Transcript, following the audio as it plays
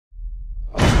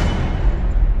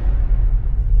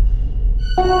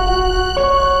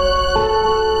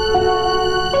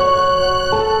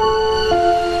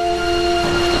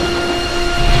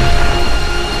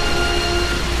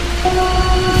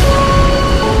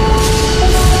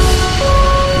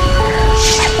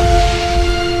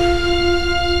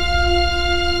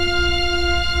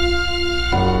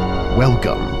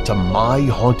My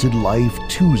Haunted Life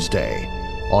Tuesday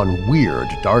on Weird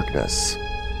Darkness.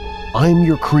 I'm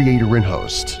your creator and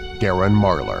host, Darren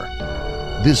Marlar.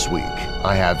 This week,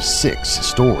 I have 6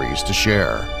 stories to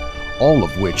share, all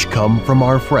of which come from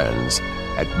our friends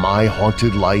at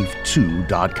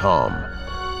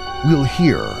myhauntedlife2.com. We'll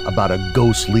hear about a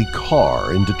ghostly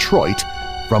car in Detroit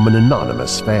from an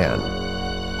anonymous fan.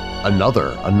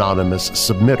 Another anonymous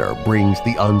submitter brings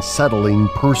the unsettling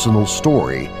personal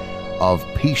story of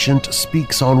patient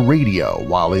speaks on radio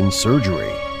while in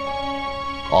surgery.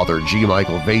 Author G.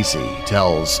 Michael Vasey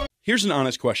tells, Here's an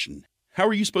honest question. How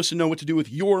are you supposed to know what to do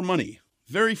with your money?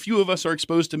 Very few of us are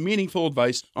exposed to meaningful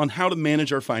advice on how to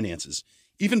manage our finances.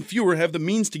 Even fewer have the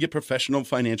means to get professional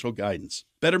financial guidance.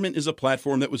 Betterment is a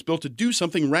platform that was built to do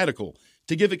something radical,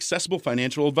 to give accessible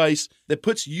financial advice that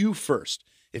puts you first.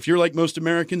 If you're like most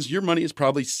Americans, your money is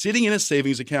probably sitting in a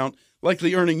savings account,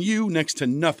 likely earning you next to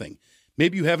nothing.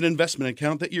 Maybe you have an investment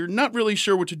account that you're not really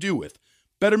sure what to do with.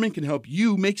 Betterment can help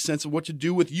you make sense of what to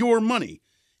do with your money.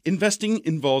 Investing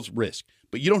involves risk,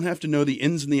 but you don't have to know the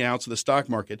ins and the outs of the stock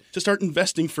market to start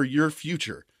investing for your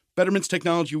future. Betterment's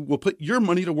technology will put your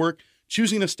money to work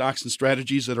choosing the stocks and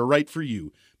strategies that are right for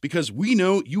you, because we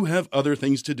know you have other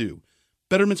things to do.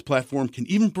 Betterment's platform can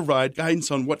even provide guidance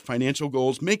on what financial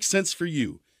goals make sense for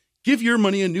you. Give your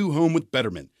money a new home with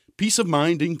Betterment, peace of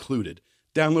mind included.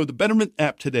 Download the Betterment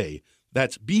app today.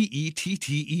 That's BETTERMENT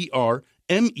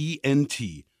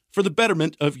for the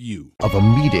betterment of you. of a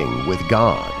meeting with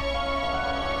God.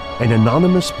 An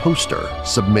anonymous poster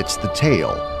submits the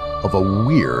tale of a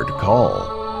weird call.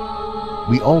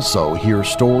 We also hear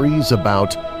stories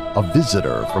about a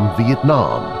visitor from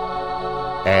Vietnam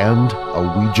and a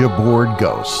Ouija board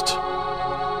ghost.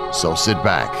 So sit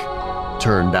back,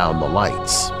 turn down the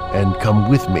lights, and come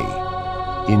with me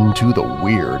into the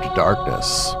weird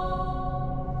darkness.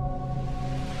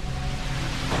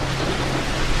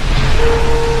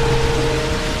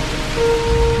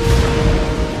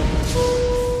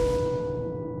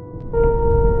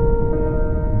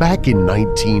 Back in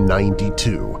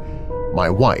 1992, my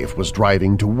wife was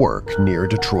driving to work near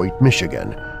Detroit,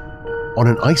 Michigan. On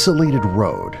an isolated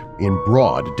road in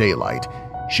broad daylight,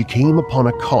 she came upon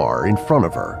a car in front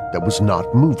of her that was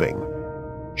not moving.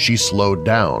 She slowed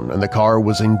down and the car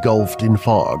was engulfed in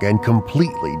fog and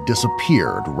completely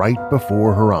disappeared right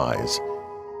before her eyes.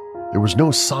 There was no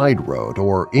side road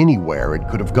or anywhere it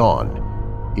could have gone.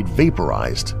 It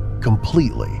vaporized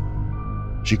completely.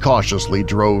 She cautiously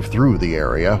drove through the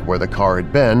area where the car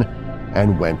had been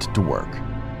and went to work.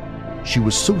 She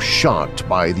was so shocked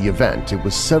by the event it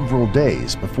was several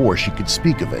days before she could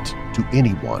speak of it to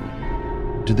anyone.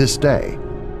 To this day,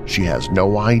 she has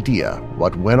no idea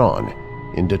what went on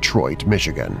in Detroit,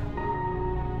 Michigan.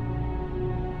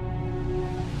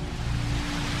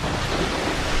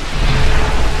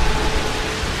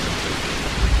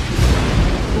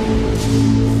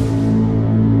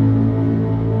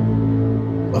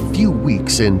 A few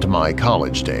weeks into my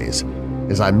college days,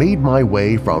 as I made my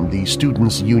way from the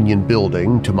Students' Union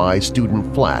building to my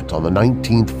student flat on the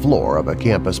 19th floor of a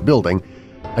campus building,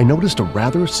 I noticed a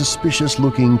rather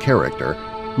suspicious-looking character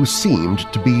who seemed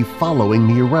to be following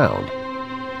me around.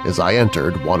 As I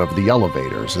entered one of the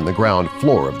elevators in the ground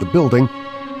floor of the building,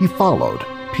 he followed,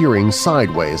 peering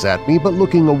sideways at me but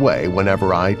looking away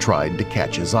whenever I tried to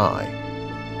catch his eye.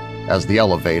 As the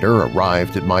elevator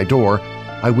arrived at my door,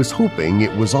 I was hoping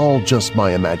it was all just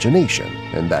my imagination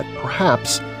and that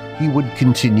perhaps he would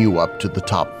continue up to the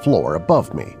top floor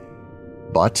above me.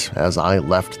 But as I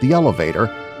left the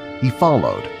elevator, he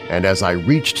followed, and as I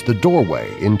reached the doorway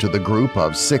into the group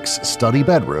of 6 study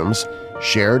bedrooms,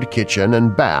 shared kitchen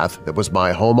and bath that was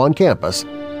my home on campus,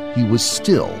 he was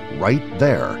still right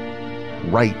there,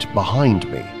 right behind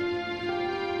me.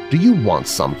 "Do you want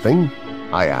something?"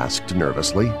 I asked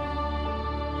nervously.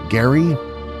 "Gary,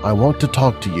 I want to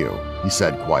talk to you," he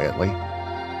said quietly.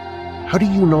 "How do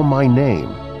you know my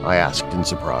name?" I asked in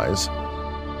surprise.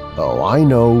 "Oh, I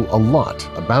know a lot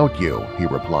about you," he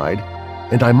replied,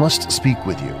 "and I must speak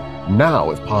with you,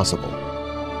 now if possible."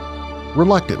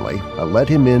 Reluctantly, I led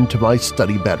him into my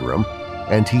study bedroom,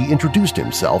 and he introduced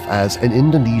himself as an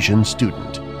Indonesian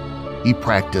student. He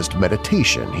practiced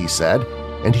meditation, he said,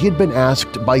 and he had been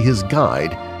asked by his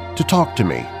guide to talk to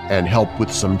me and help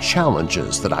with some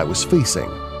challenges that I was facing.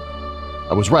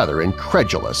 I was rather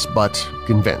incredulous but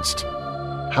convinced.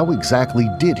 How exactly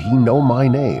did he know my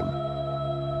name?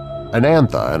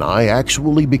 Anantha and I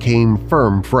actually became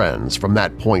firm friends from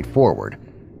that point forward.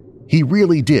 He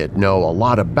really did know a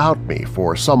lot about me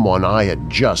for someone I had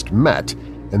just met,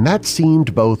 and that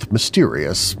seemed both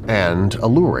mysterious and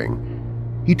alluring.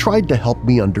 He tried to help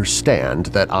me understand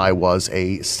that I was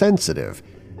a sensitive,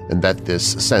 and that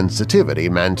this sensitivity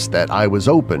meant that I was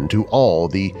open to all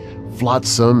the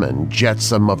flotsam and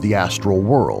jetsam of the astral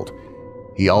world.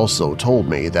 He also told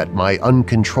me that my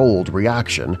uncontrolled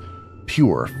reaction,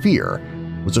 pure fear,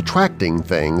 was attracting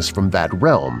things from that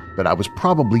realm that I was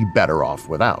probably better off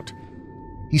without.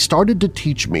 He started to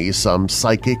teach me some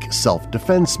psychic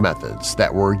self-defense methods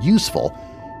that were useful,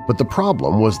 but the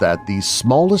problem was that the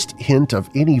smallest hint of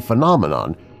any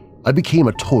phenomenon, I became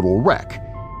a total wreck,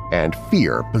 and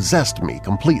fear possessed me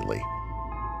completely.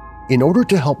 In order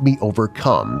to help me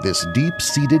overcome this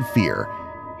deep-seated fear,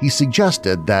 he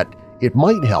suggested that it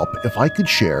might help if I could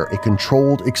share a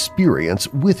controlled experience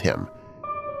with him.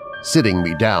 Sitting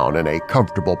me down in a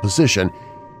comfortable position,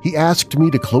 he asked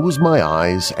me to close my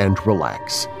eyes and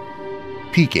relax.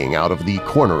 Peeking out of the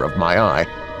corner of my eye,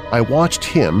 I watched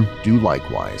him do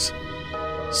likewise.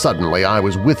 Suddenly I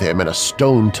was with him in a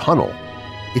stone tunnel.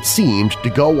 It seemed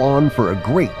to go on for a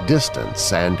great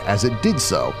distance, and as it did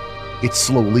so, it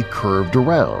slowly curved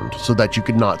around so that you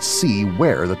could not see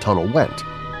where the tunnel went.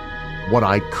 What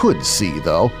I could see,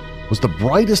 though, was the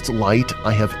brightest light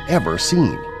I have ever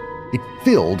seen. It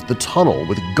filled the tunnel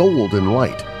with golden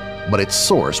light, but its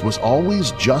source was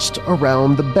always just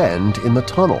around the bend in the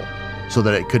tunnel, so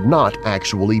that it could not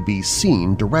actually be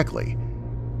seen directly.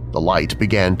 The light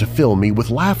began to fill me with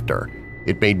laughter.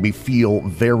 It made me feel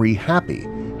very happy,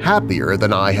 happier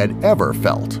than I had ever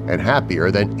felt and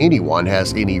happier than anyone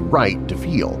has any right to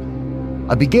feel.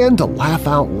 I began to laugh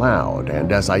out loud,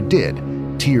 and as I did,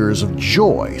 tears of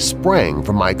joy sprang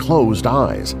from my closed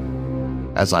eyes.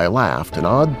 As I laughed, an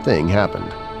odd thing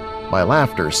happened. My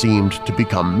laughter seemed to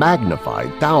become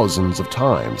magnified thousands of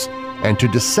times and to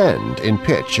descend in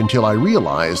pitch until I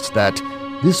realized that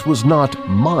this was not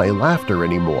my laughter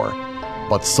anymore,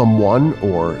 but someone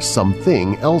or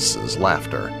something else's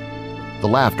laughter. The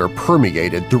laughter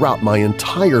permeated throughout my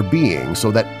entire being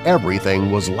so that everything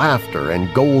was laughter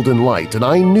and golden light, and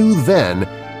I knew then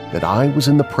that I was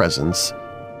in the presence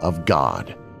of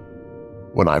God.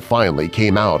 When I finally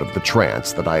came out of the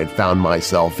trance that I had found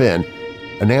myself in,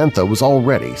 Anantha was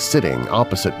already sitting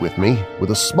opposite with me with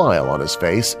a smile on his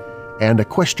face and a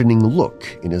questioning look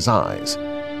in his eyes.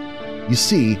 "You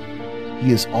see,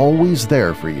 he is always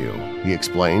there for you," he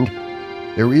explained.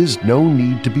 "There is no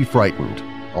need to be frightened.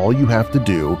 All you have to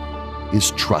do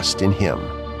is trust in him."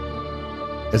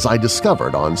 As I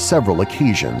discovered on several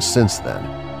occasions since then,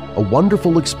 a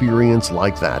wonderful experience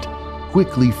like that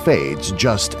quickly fades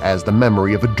just as the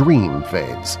memory of a dream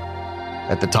fades.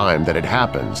 At the time that it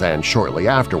happens and shortly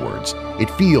afterwards, it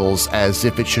feels as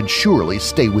if it should surely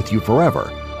stay with you forever.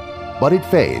 But it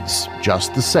fades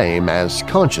just the same as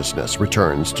consciousness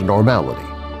returns to normality.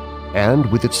 And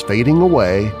with its fading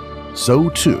away, so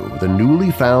too the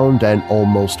newly found and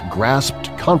almost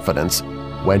grasped confidence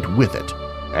went with it,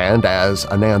 and as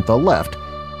Anantha left,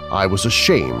 I was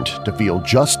ashamed to feel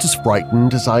just as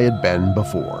frightened as I had been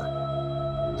before.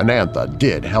 Anantha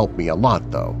did help me a lot,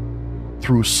 though.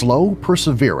 Through slow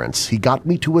perseverance, he got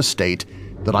me to a state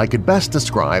that I could best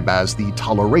describe as the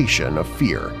toleration of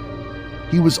fear.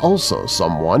 He was also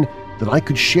someone that I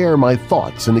could share my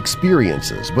thoughts and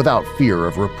experiences without fear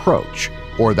of reproach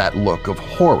or that look of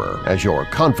horror as your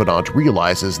confidant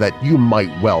realizes that you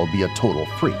might well be a total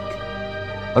freak.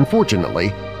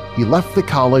 Unfortunately, he left the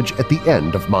college at the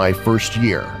end of my first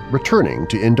year, returning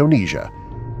to Indonesia,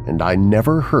 and I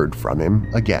never heard from him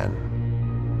again.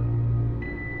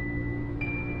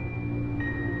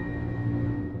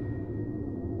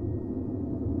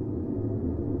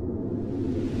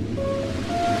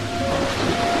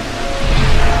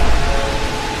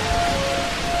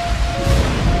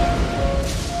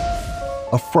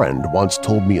 A friend once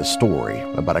told me a story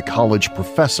about a college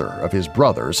professor of his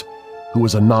brother's who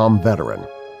was a Nam veteran.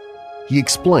 He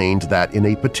explained that in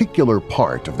a particular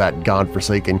part of that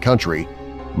godforsaken country,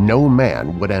 no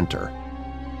man would enter.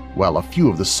 Well, a few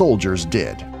of the soldiers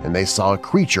did, and they saw a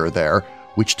creature there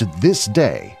which to this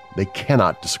day they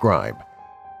cannot describe.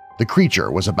 The creature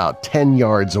was about 10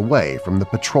 yards away from the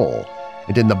patrol,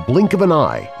 and in the blink of an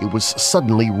eye it was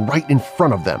suddenly right in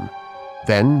front of them,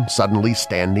 then suddenly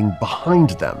standing behind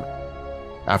them.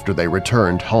 After they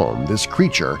returned home, this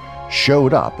creature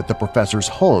showed up at the professor's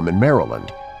home in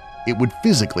Maryland. It would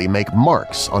physically make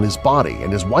marks on his body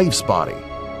and his wife's body.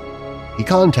 He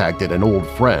contacted an old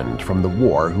friend from the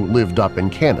war who lived up in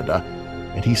Canada,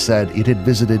 and he said it had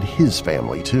visited his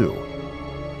family too.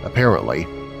 Apparently,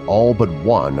 all but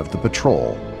one of the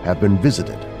patrol have been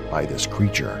visited by this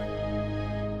creature.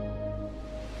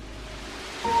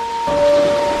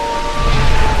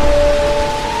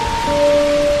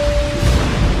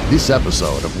 This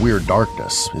episode of Weird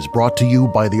Darkness is brought to you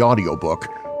by the audiobook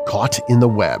Caught in the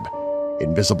Web,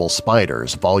 Invisible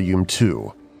Spiders Volume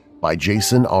 2 by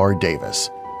Jason R. Davis,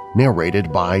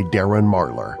 narrated by Darren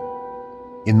Marlar.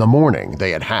 In the morning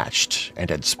they had hatched and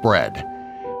had spread.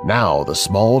 Now the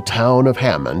small town of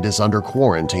Hammond is under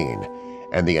quarantine,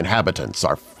 and the inhabitants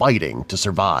are fighting to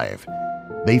survive.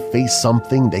 They face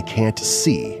something they can't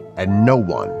see, and no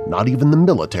one, not even the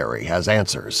military, has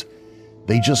answers.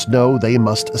 They just know they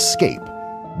must escape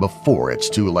before it's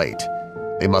too late.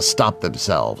 They must stop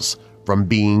themselves from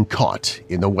being caught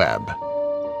in the web.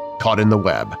 Caught in the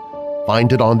Web.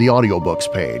 Find it on the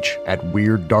audiobooks page at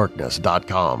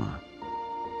WeirdDarkness.com.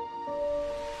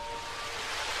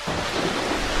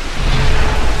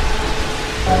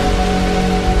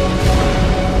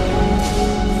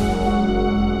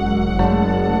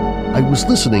 I was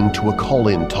listening to a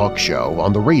call-in talk show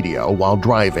on the radio while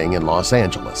driving in Los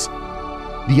Angeles.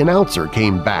 The announcer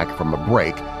came back from a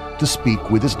break to speak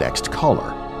with his next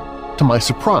caller. To my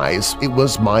surprise, it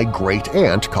was my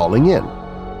great-aunt calling in.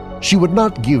 She would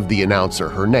not give the announcer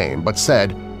her name, but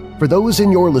said, "For those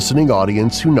in your listening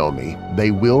audience who know me, they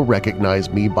will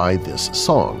recognize me by this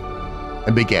song,"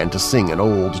 and began to sing an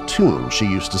old tune she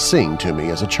used to sing to me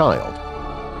as a child.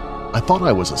 I thought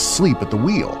I was asleep at the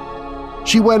wheel.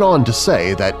 She went on to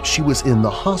say that she was in the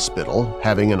hospital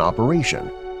having an operation.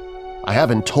 I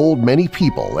haven't told many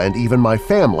people and even my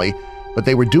family, but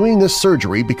they were doing this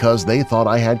surgery because they thought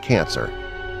I had cancer.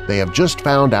 They have just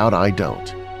found out I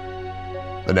don't.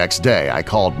 The next day I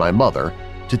called my mother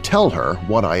to tell her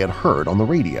what I had heard on the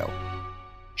radio.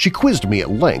 She quizzed me at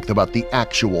length about the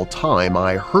actual time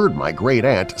I heard my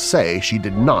great-aunt say she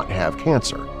did not have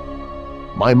cancer.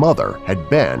 My mother had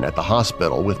been at the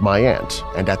hospital with my aunt,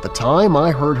 and at the time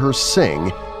I heard her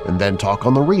sing and then talk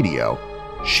on the radio,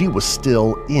 she was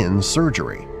still in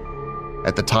surgery.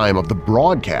 At the time of the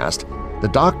broadcast, the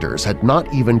doctors had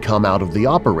not even come out of the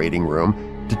operating room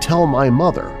to tell my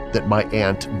mother that my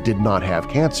aunt did not have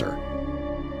cancer.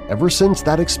 Ever since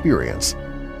that experience,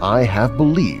 I have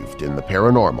believed in the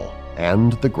paranormal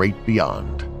and the great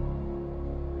beyond.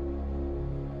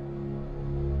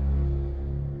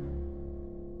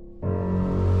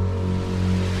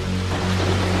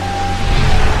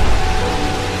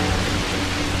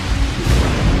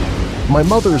 My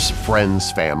mother's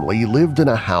friend's family lived in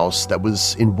a house that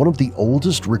was in one of the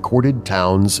oldest recorded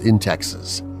towns in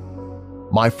Texas.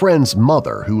 My friend's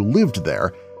mother, who lived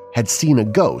there, had seen a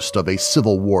ghost of a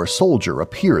Civil War soldier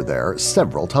appear there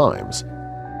several times.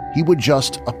 He would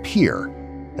just appear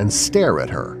and stare at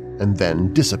her and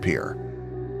then disappear.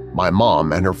 My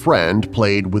mom and her friend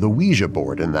played with a Ouija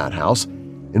board in that house,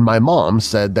 and my mom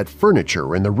said that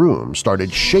furniture in the room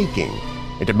started shaking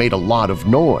and it made a lot of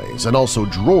noise, and also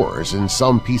drawers in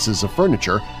some pieces of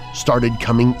furniture started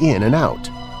coming in and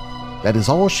out. That is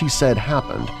all she said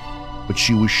happened, but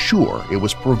she was sure it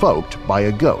was provoked by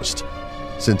a ghost,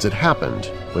 since it happened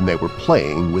when they were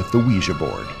playing with the Ouija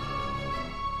board.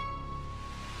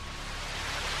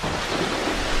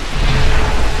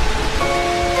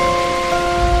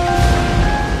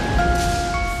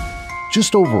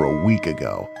 Just over a week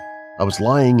ago, I was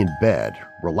lying in bed,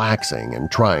 relaxing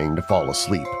and trying to fall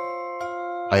asleep.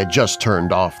 I had just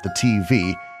turned off the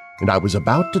TV and I was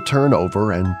about to turn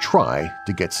over and try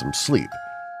to get some sleep,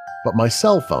 but my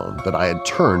cell phone that I had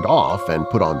turned off and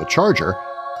put on the charger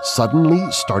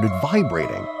suddenly started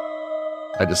vibrating.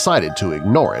 I decided to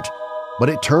ignore it, but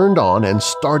it turned on and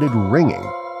started ringing.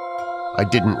 I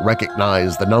didn't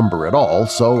recognize the number at all,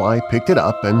 so I picked it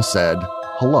up and said,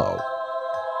 "Hello."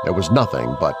 There was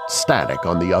nothing but static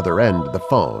on the other end of the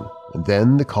phone, and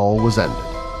then the call was ended.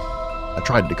 I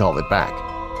tried to call it back,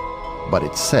 but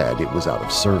it said it was out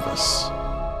of service.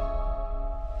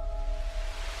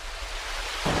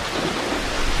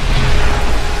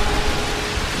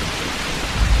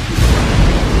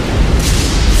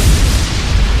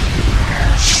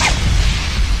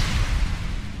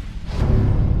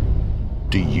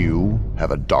 Do you have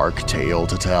a dark tale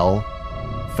to tell?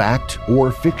 Fact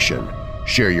or fiction?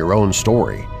 Share your own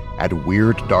story at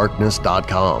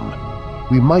WeirdDarkness.com.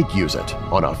 We might use it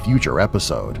on a future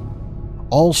episode.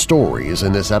 All stories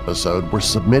in this episode were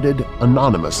submitted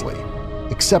anonymously,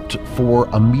 except for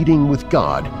A Meeting with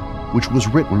God, which was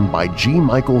written by G.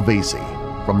 Michael Vasey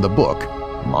from the book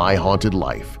My Haunted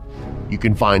Life. You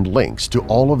can find links to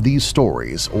all of these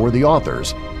stories or the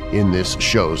authors in this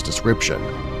show's description.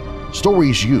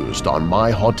 Stories used on My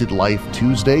Haunted Life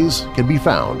Tuesdays can be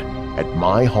found at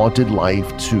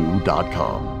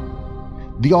myhauntedlife2.com.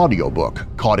 The audiobook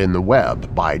Caught in the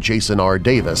Web by Jason R.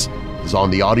 Davis is on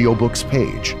the audiobooks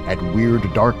page at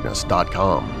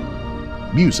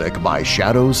WeirdDarkness.com. Music by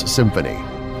Shadows Symphony.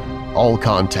 All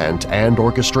content and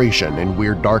orchestration in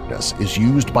Weird Darkness is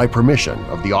used by permission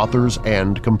of the authors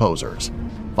and composers.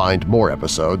 Find more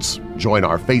episodes, join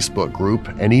our Facebook group,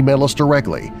 and email us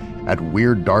directly at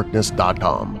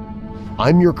WeirdDarkness.com.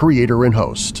 I'm your creator and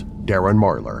host, Darren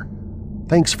Marlar.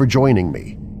 Thanks for joining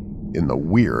me in the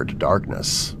Weird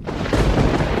Darkness.